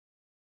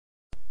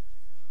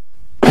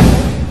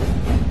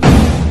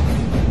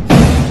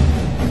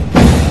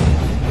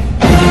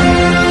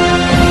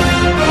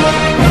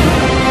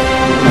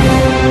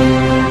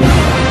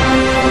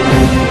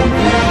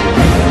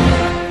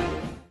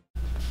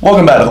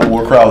Welcome back to the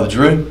War Cry with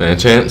Drew and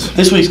Chance.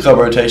 This week's club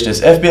rotation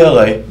is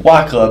FBLA,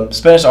 Y Club,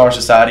 Spanish Honor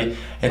Society,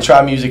 and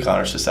Tri Music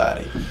Honor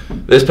Society.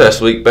 This past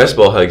week,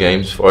 basketball had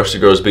games. Varsity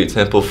girls beat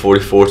Temple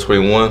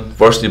 44-21.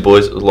 Varsity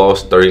boys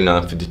lost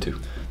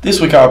 39-52. This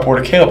week, our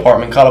reporter Kayla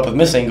Parkman caught up with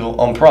Miss Engel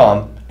on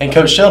prom and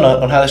Coach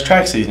Shelnut on how this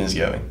track season is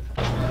going.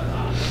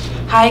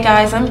 Hi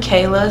guys, I'm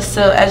Kayla.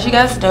 So as you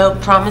guys know,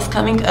 prom is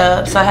coming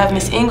up, so I have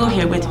Miss Engel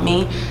here with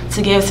me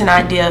to give us an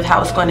idea of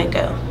how it's going to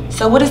go.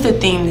 So what is the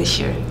theme this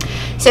year?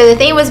 So the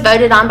theme was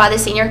voted on by the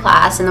senior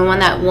class, and the one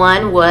that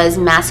won was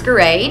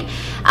Masquerade.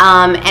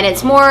 And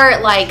it's more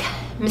like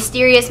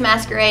mysterious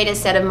masquerade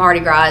instead of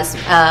Mardi Gras.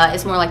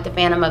 It's more like the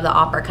Phantom of the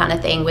Opera kind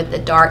of thing with the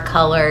dark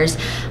colors,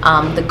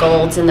 the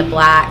golds and the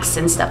blacks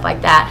and stuff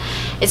like that.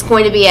 It's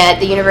going to be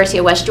at the University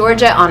of West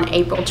Georgia on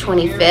April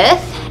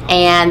 25th,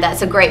 and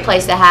that's a great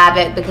place to have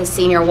it because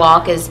Senior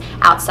Walk is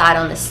outside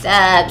on the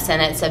steps,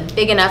 and it's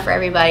big enough for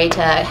everybody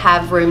to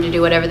have room to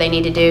do whatever they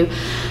need to do.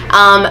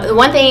 The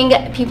one thing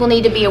people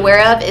need to be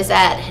aware of is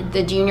that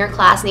the junior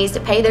class needs to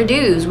pay their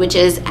dues, which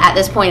is at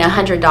this point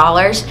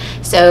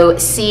 $100. So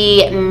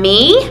see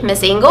me,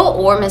 Miss Engel,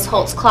 or Miss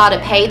Holtzclaw to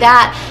pay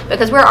that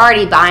because we're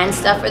already buying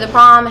stuff for the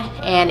prom,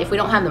 and if we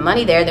don't have the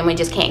money there, then we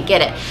just can't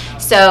get it.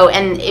 So,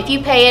 and if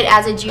you pay it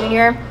as a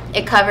junior,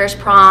 it covers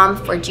prom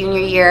for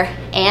junior year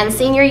and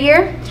senior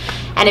year.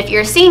 And if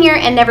you're a senior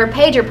and never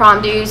paid your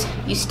prom dues,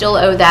 you still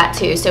owe that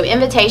too. So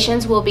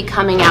invitations will be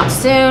coming out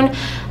soon.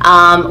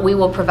 We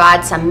will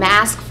provide some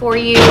masks for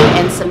you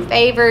and some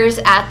favors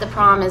at the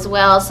prom as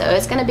well. So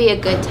it's going to be a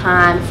good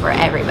time for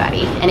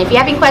everybody. And if you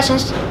have any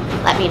questions,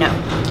 let me know.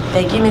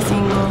 Thank you, Miss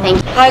Engel. Thank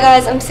you. Hi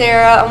guys, I'm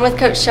Sarah. I'm with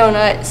Coach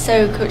Shelnut.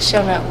 So Coach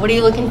Shelnut, what are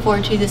you looking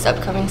forward to this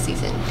upcoming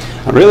season?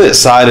 I'm really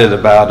excited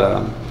about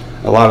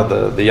a lot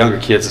of the younger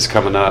kids that's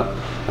coming up.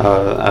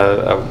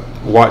 I've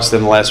watched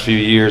them the last few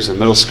years in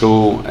middle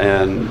school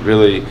and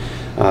really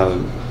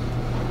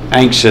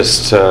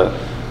anxious to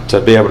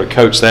be able to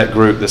coach that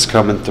group that's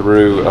coming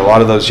through. A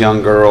lot of those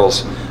young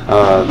girls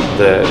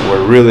that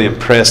were really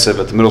impressive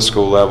at the middle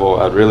school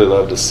level, I'd really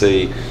love to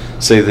see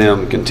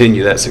them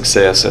continue that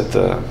success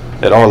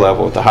at our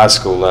level, at the high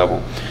school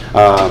level.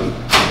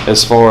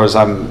 As far as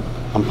I'm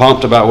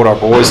pumped about what our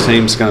boys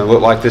team's going to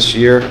look like this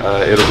year.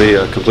 It'll be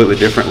a completely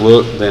different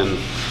look than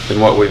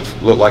what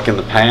we've looked like in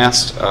the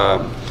past.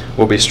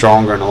 We'll be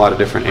stronger in a lot of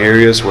different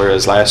areas,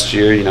 whereas last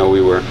year,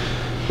 we were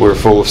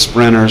full of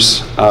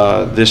sprinters.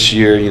 This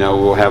year,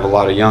 we'll have a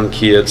lot of young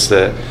kids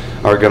that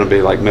are going to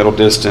be like middle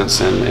distance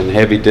and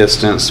heavy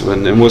distance,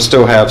 and we'll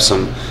still have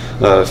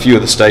a few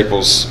of the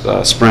staples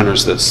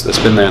sprinters that's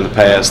been there in the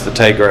past, the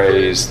Tay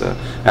Grays, the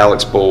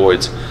Alex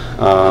Boyds.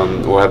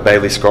 We'll have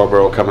Bailey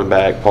Scarborough coming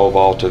back, Paul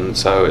Vaulton.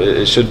 So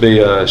it should be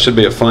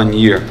a fun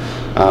year,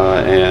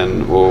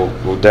 and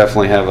we'll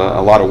definitely have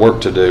a lot of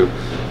work to do,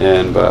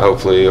 but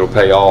hopefully it'll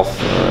pay off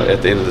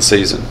at the end of the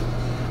season.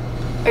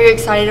 Are you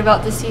excited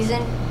about this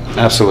season?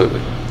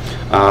 Absolutely,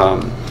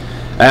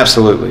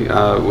 absolutely.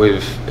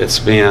 It's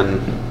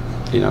been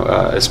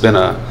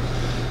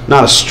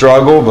not a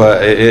struggle,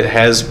 but it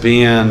has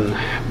been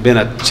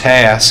a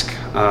task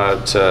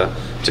to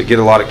get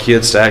a lot of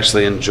kids to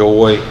actually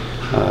enjoy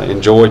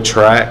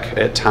track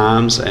at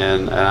times,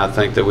 and I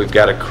think that we've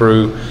got a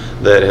crew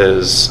that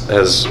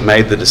has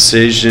made the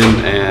decision,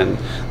 and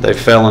they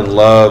fell in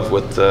love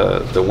with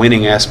the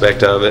winning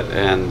aspect of it,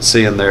 and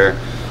seeing the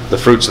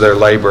fruits of their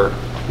labor,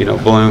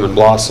 bloom and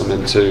blossom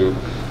into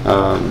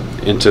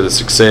the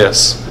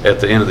success at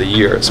the end of the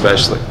year,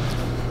 especially.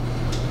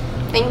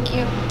 Thank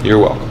you. You're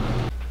welcome.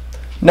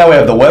 Now we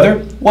have the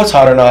weather, what's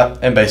hot or not,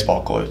 and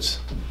baseball quotes.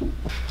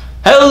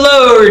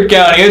 Hello, Reed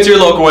County. It's your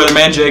local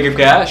weatherman, Jacob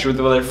Cash, with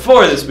the weather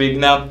for this week.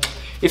 Now,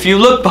 if you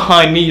look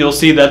behind me, you'll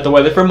see that the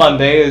weather for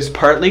Monday is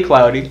partly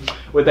cloudy,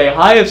 with a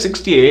high of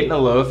 68 and a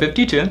low of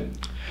 52.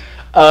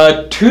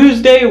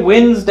 Tuesday,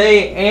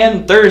 Wednesday,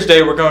 and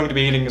Thursday, we're going to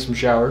be getting some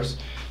showers.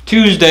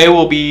 Tuesday,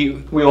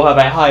 we will have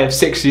a high of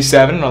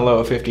 67 and a low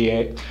of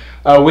 58.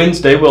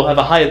 Wednesday, we'll have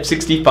a high of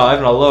 65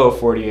 and a low of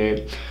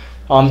 48.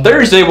 On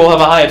Thursday, we'll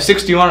have a high of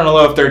 61 and a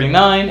low of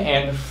 39.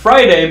 And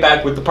Friday,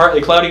 back with the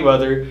partly cloudy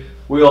weather,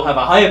 we will have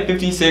a high of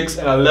 56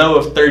 and a low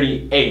of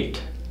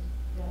 38.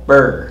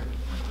 Brr.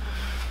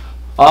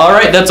 All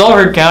right, that's all,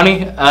 Heard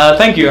County.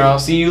 Thank you, and I'll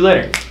see you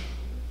later.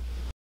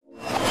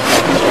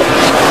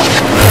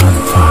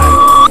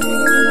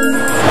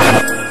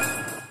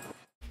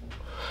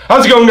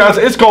 How's it going, guys?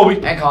 It's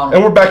Colby. And Connor.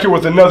 And we're back here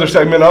with another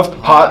segment of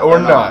Hot or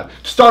Not.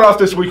 To start off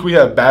this week, we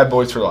have Bad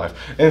Boys for Life.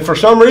 And for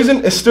some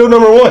reason, it's still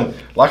 #1.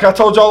 Like I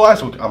told y'all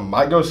last week, I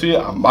might go see it,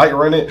 I might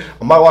rent it,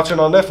 I might watch it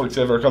on Netflix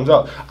if it comes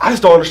out. I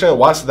just don't understand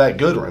why it's that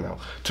good right now.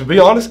 To be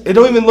honest, it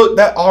don't even look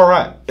that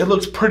alright. It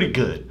looks pretty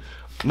good.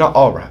 Not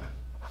alright.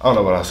 I don't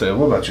know what I said.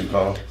 What about you,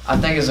 Connell? I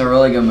think it's a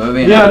really good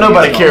movie. Yeah,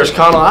 nobody cares,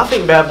 Connell. I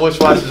think Bad Boys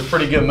for Life is a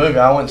pretty good movie.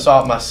 I went and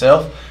saw it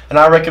myself, and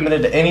I recommend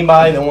it to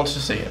anybody that wants to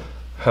see it.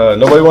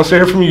 Nobody wants to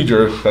hear from you,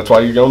 Drew. That's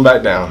why you're going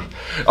back down.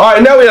 All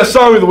right, now we have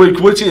Song of the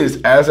Week, which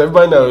is, as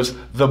everybody knows,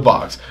 The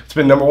Box. It's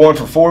been #1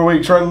 for 4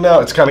 weeks running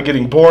now. It's kind of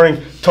getting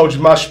boring. Told you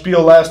my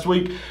spiel last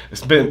week.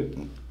 It's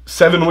been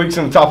 7 weeks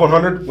in the top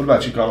 100. What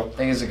about you, Connell? I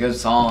think it's a good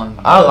song.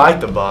 I like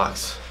the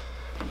box.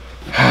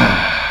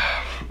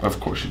 Of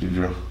course you do,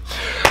 Drew.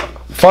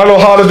 Final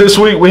hot of this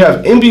week, we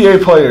have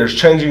NBA players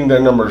changing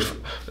their numbers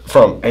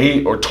from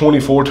 8 or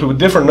 24 to a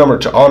different number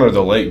to honor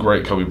the late,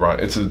 great Kobe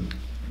Bryant. It's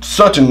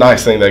such a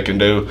nice thing they can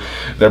do.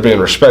 They're being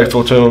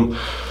respectful to him.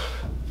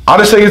 I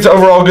just think it's an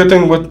overall good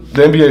thing what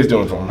the NBA is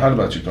doing for him. How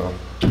about you, Connell?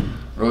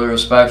 Really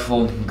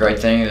respectful. Great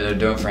thing that they're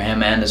doing for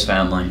him and his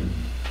family.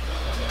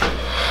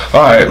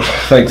 All right.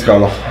 Thanks,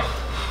 Connell.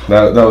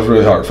 That was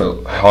really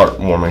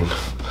heartwarming.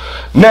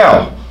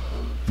 Now,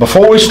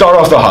 before we start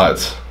off the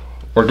hots,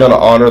 we're going to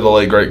honor the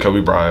late, great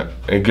Kobe Bryant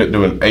and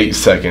do an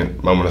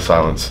 8-second moment of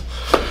silence.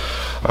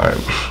 All right.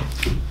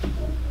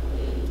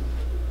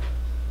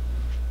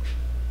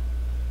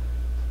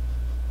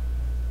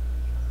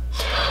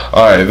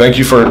 All right, thank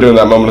you for doing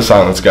that moment of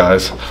silence,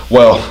 guys.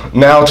 Well,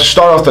 now to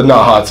start off the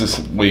not hots this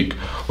week,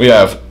 we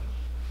have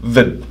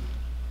the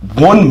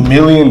 $1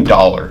 million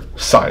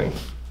signing.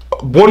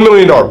 $1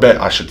 million bet,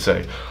 I should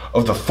say,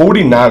 of the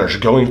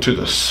 49ers going to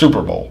the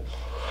Super Bowl.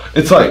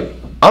 It's like,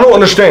 I don't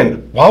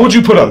understand. Why would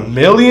you put $1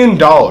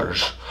 million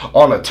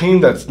on a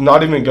team that's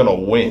not even going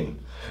to win?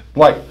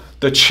 Like,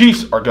 the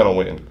Chiefs are going to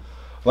win.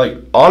 Like,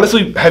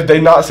 honestly, have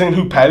they not seen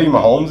who Patty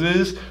Mahomes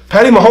is?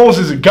 Patty Mahomes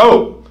is a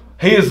GOAT.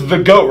 He is the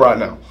GOAT right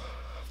now.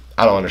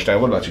 I don't understand.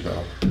 What about you,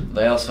 Kyle?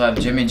 They also have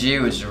Jimmy G,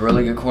 which is a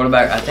really good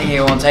quarterback. I think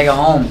he'll want to take it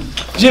home.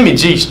 Jimmy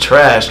G's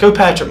trash. Go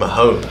Patrick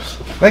Mahomes.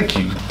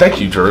 Thank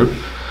you, Drew.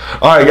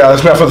 All right,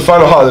 guys. Now for the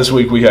final hot this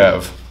week, we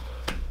have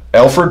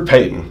Elfrid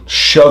Payton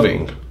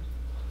shoving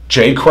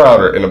Jay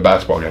Crowder in a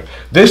basketball game.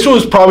 This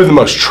was probably the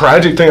most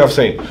tragic thing I've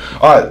seen.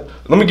 All right,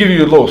 let me give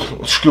you a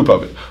little scoop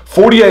of it.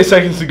 48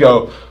 seconds to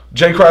go.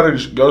 Jay Crowder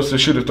goes to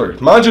shoot a three.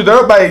 Mind you, they're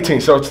up by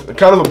 18, so it's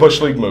kind of a Bush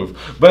League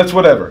move. But it's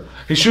whatever.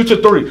 He shoots a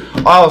three.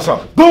 All of a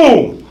sudden,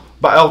 boom!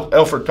 By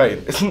Elfrid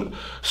Payton. It's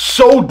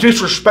so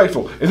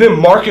disrespectful. And then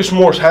Marcus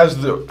Morris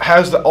has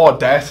the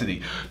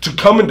audacity to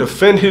come and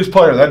defend his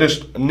player that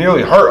just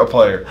nearly hurt a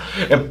player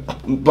and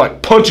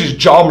like punches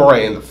Ja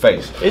Morant in the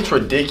face. It's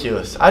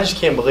ridiculous. I just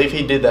can't believe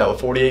he did that with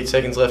 48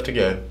 seconds left to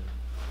go.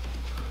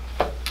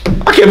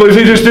 I can't believe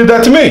he just did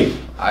that to me.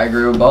 I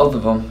agree with both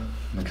of them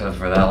because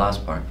for that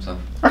last part. So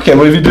I can't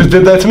believe he just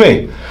did that to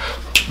me.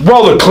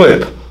 Roll the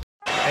clip.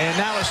 And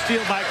now a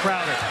steal by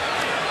Crowder.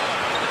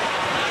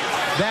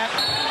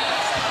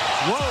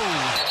 Whoa.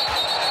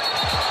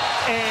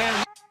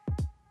 And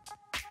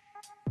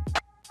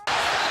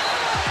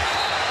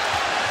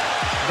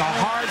the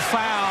hard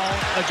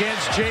foul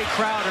against Jay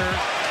Crowder.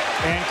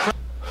 And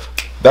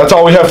that's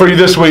all we have for you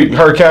this week,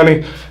 Heard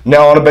County.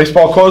 Now on to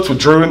baseball quotes with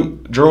Drew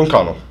and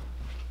Connell.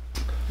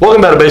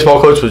 Welcome back to Baseball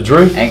Quotes with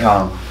Drew and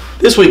Connell.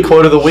 This week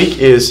quote of the week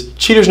is,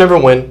 cheaters never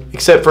win,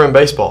 except for in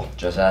baseball.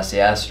 Just ask the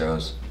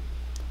Astros.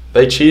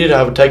 They cheated,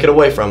 I would take it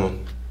away from them.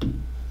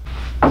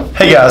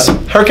 Hey guys,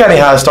 Heard County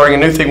High is starting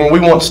a new thing where we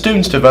want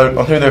students to vote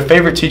on who their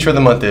favorite teacher of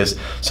the month is.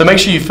 So make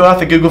sure you fill out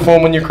the Google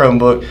form in your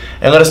Chromebook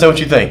and let us know what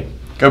you think.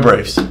 Go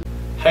Braves.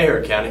 Hey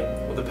Heard County,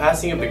 with the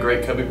passing of the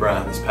great Kobe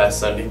Bryant this past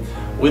Sunday,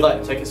 we'd like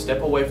to take a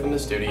step away from the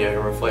studio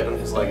and reflect on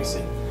his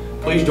legacy.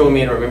 Please join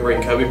me in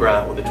remembering Kobe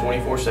Bryant with a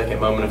 24-second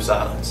moment of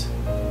silence.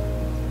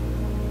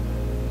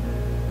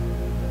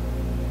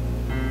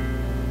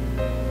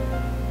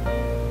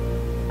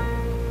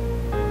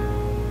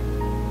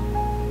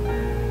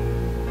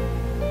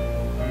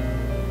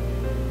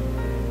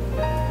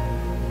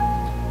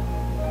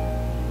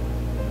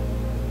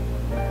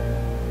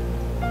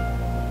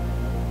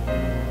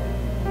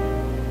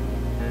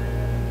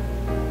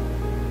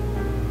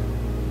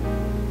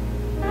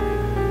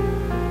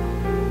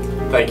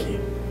 Thank you.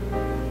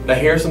 Now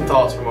here are some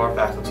thoughts from our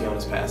faculty on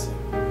his passing.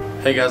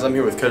 Hey guys, I'm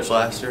here with Coach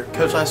Laster.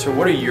 Coach Laster,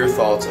 what are your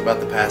thoughts about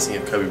the passing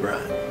of Kobe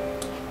Bryant?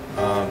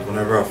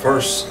 Whenever I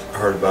first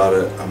heard about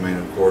it, I mean,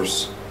 of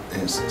course,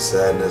 instant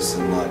sadness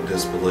and like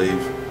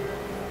disbelief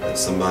that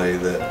somebody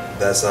that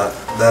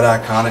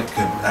iconic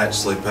could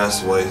actually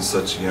pass away at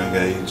such a young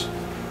age.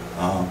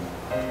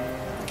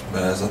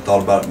 But as I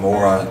thought about it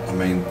more,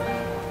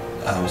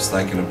 I was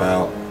thinking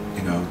about,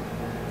 you know,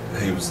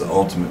 he was the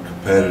ultimate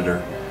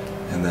competitor.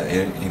 And that,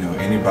 you know,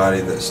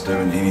 anybody that's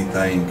doing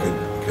anything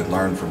could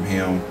learn from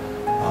him.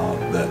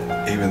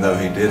 That even though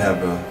he did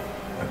have a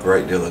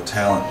great deal of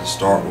talent to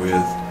start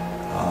with,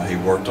 he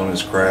worked on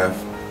his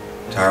craft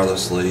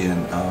tirelessly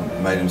and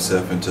made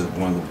himself into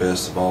one of the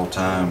best of all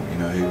time. You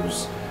know, he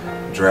was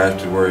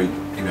drafted where he,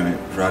 you know,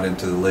 right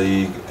into the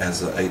league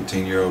as an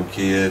 18-year-old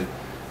kid,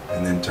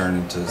 and then turned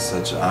into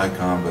such an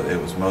icon. But it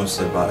was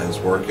mostly about his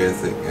work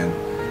ethic, and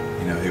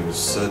you know, he was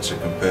such a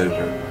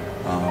competitor.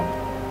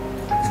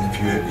 And if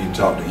you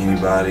talk to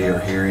anybody or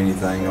hear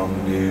anything on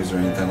the news or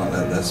anything like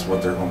that, that's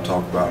what they're going to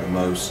talk about the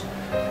most.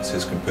 It's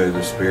his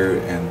competitive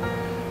spirit, and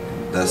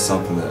that's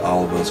something that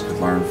all of us could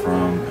learn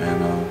from,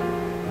 and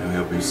you know,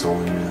 he'll be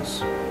sorely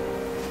missed.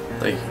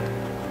 Thank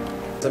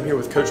you. I'm here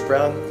with Coach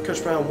Brown.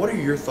 Coach Brown, what are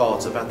your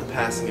thoughts about the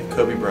passing of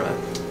Kobe Bryant?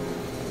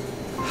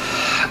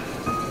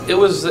 It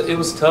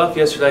was tough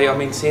yesterday. I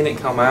mean, seeing it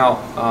come out.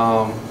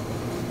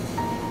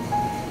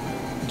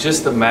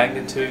 just the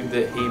magnitude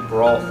that he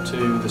brought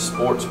to the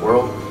sports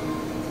world.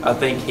 I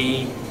think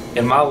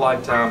in my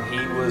lifetime, he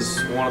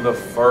was one of the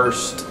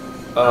first,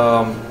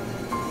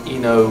 you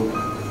know,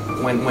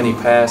 when he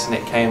passed and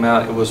it came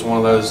out, it was one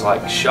of those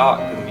like shock,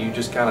 and you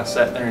just kind of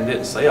sat there and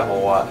didn't say a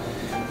whole lot,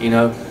 you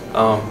know.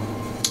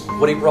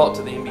 What he brought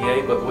to the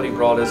NBA, but what he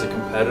brought as a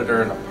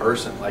competitor and a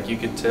person, like you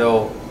could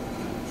tell,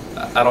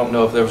 I don't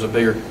know if there was a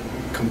bigger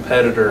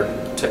competitor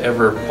to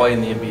ever play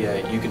in the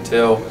NBA. You could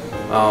tell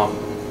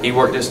he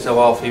worked his tail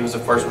off. He was the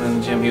first one in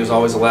the gym. He was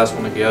always the last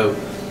one to go.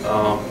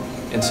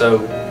 And so,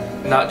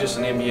 not just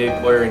an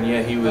NBA player, and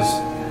yeah, he was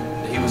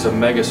a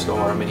mega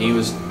star. I mean, he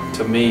was,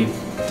 to me,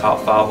 top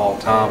 5 all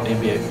time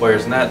NBA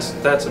players, and that's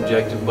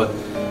subjective. But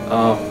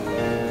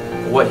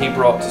what he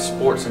brought to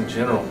sports in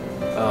general,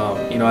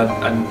 you know,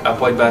 I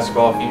played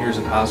basketball a few years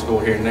in high school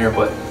here and there,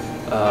 but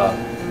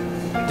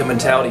the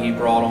mentality he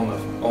brought on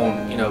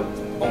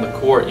the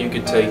court, you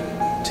could take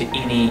to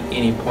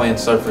any playing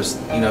surface,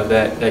 you know,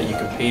 that you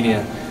compete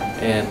in,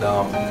 and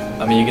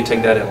I mean, you can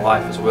take that in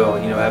life as well.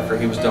 You know, after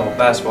he was done with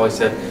basketball, he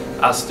said,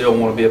 I still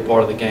want to be a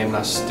part of the game, and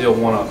I still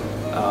want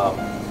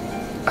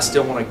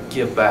to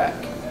give back,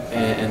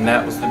 and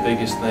that was the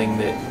biggest thing.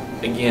 That,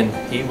 again,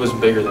 he was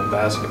bigger than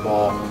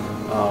basketball.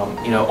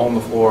 You know, on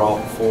the floor,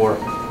 off the floor,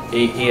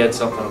 he had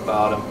something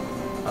about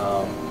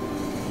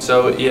him.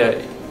 So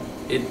yeah,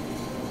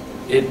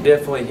 it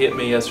definitely hit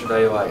me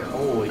yesterday, like,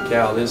 holy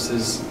cow, this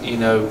is, you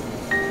know,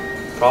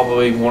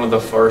 probably one of the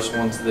first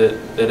ones that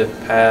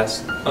have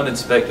passed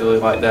unexpectedly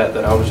like that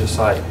I was just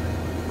like,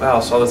 wow, I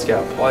saw this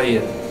guy play.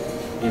 And,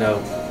 you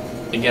know,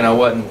 again, I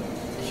wasn't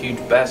a huge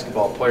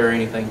basketball player or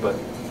anything, but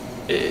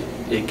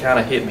it kind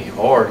of hit me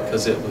hard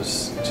because it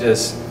was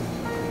just,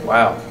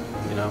 wow,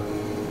 you know.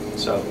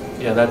 So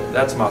yeah,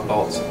 that's my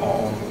thoughts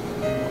on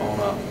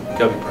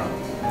Kobe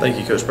Bryant. Thank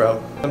you, Coach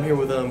Brown. I'm here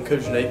with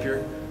Coach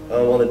Napier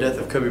on the death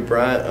of Kobe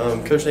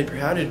Bryant. Coach Napier,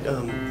 how did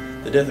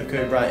the death of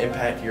Kobe Bryant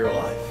impact your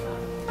life?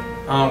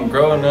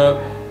 Growing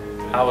up,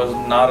 I was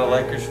not a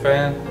Lakers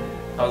fan.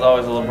 I was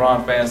always a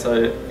LeBron fan,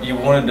 so you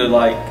wanted to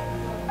like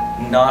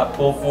not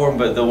pull for him,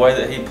 but the way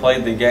that he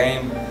played the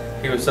game,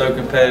 he was so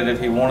competitive.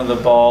 He wanted the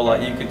ball.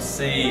 Like, you could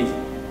see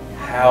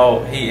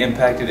how he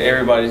impacted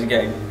everybody's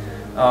game.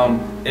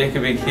 It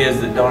could be kids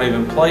that don't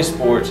even play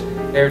sports.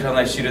 Every time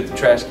they shoot at the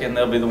trash can,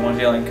 they'll be the ones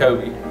yelling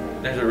Kobe.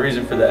 There's a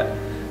reason for that.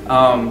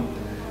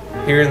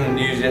 Hearing the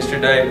news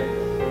yesterday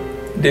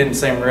didn't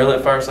seem real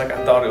at first. Like,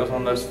 I thought it was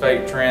one of those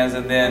fake trends,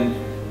 and then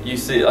you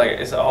see, like,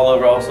 it's all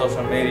over all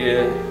social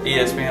media.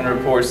 ESPN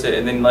reports it,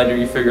 and then later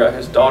you figure out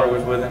his daughter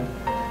was with him.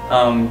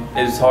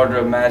 It's hard to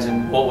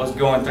imagine what was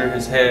going through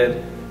his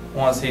head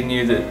once he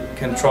knew that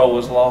control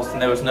was lost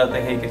and there was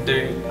nothing he could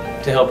do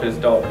to help his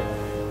daughter.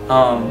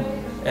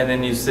 And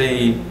then you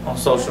see on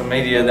social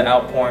media the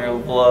outpouring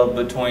of love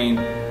between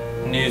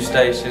news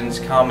stations,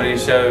 comedy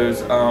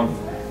shows,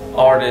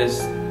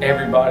 artists,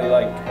 everybody,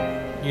 like,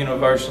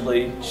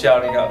 universally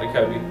shouting out to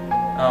Kobe.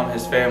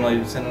 His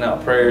family sending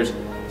out prayers.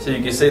 So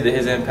you can see that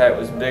his impact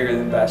was bigger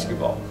than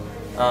basketball.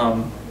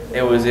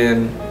 It was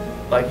in,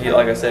 like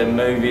I said,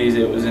 movies,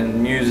 it was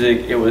in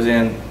music, it was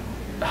in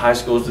high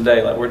schools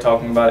today. Like, we're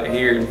talking about it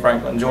here in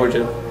Franklin,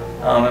 Georgia,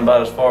 and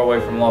about as far away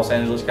from Los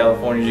Angeles,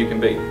 California as you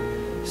can be.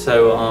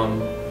 So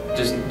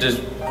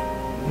just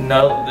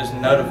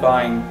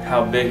notifying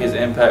how big his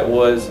impact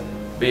was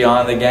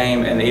beyond the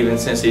game, and even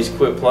since he's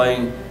quit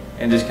playing,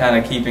 and just kind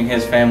of keeping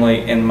his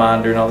family in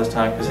mind during all this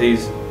time, because he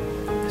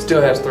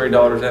still has 3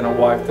 daughters and a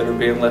wife that are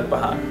being left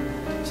behind.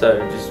 So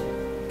just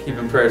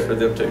keeping prayers for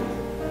them too.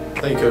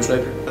 Thank you, Coach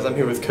Napier. As I'm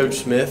here with Coach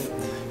Smith.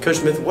 Coach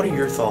Smith, what are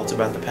your thoughts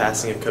about the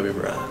passing of Kobe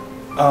Bryant?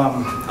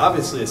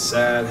 Obviously it's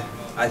sad.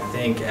 I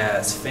think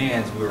as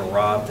fans we were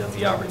robbed of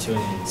the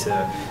opportunity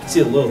to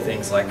see the little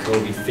things like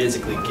Kobe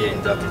physically get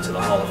inducted into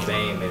the Hall of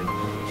Fame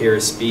and hear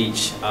his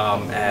speech.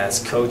 As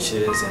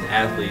coaches and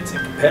athletes and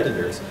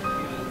competitors,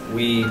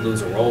 we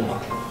lose a role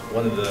model.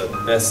 One of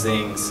the best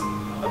things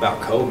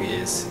about Kobe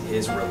is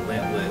his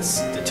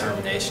relentless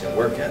determination and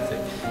work ethic.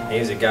 And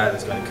he's a guy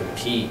that's going to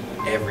compete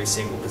every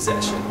single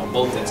possession on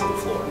both ends of the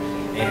floor.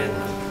 And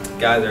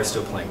guys that are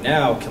still playing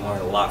now can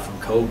learn a lot from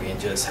Kobe, and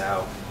just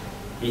how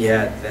he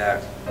had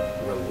that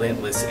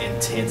relentless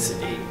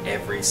intensity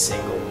every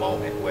single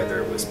moment,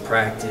 whether it was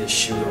practice,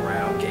 shoot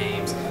around,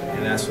 games,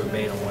 and that's what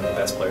made him one of the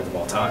best players of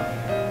all time.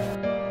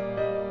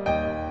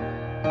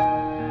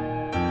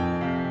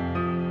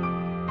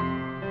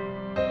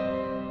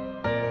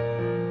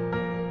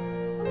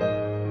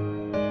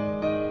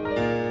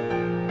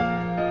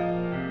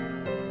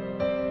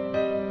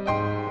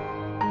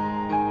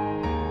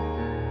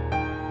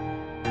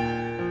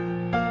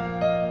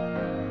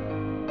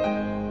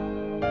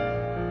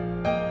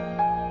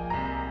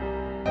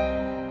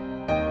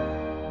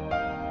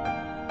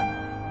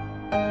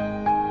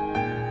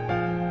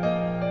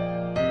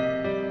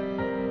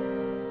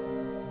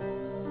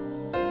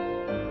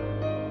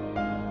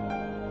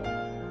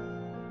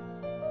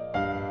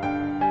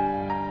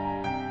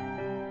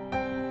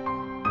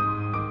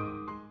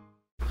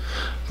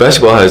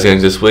 Basketball has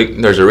games this week.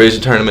 There's a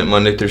region tournament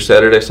Monday through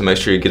Saturday, so make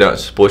sure you get out and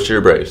support your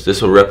Braves.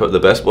 This will wrap up the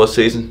basketball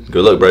season.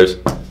 Good luck, Braves.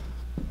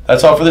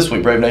 That's all for this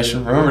week, Brave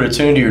Nation. Remember to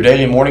tune to your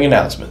daily morning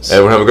announcements.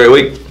 Everyone have a great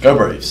week. Go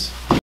Braves.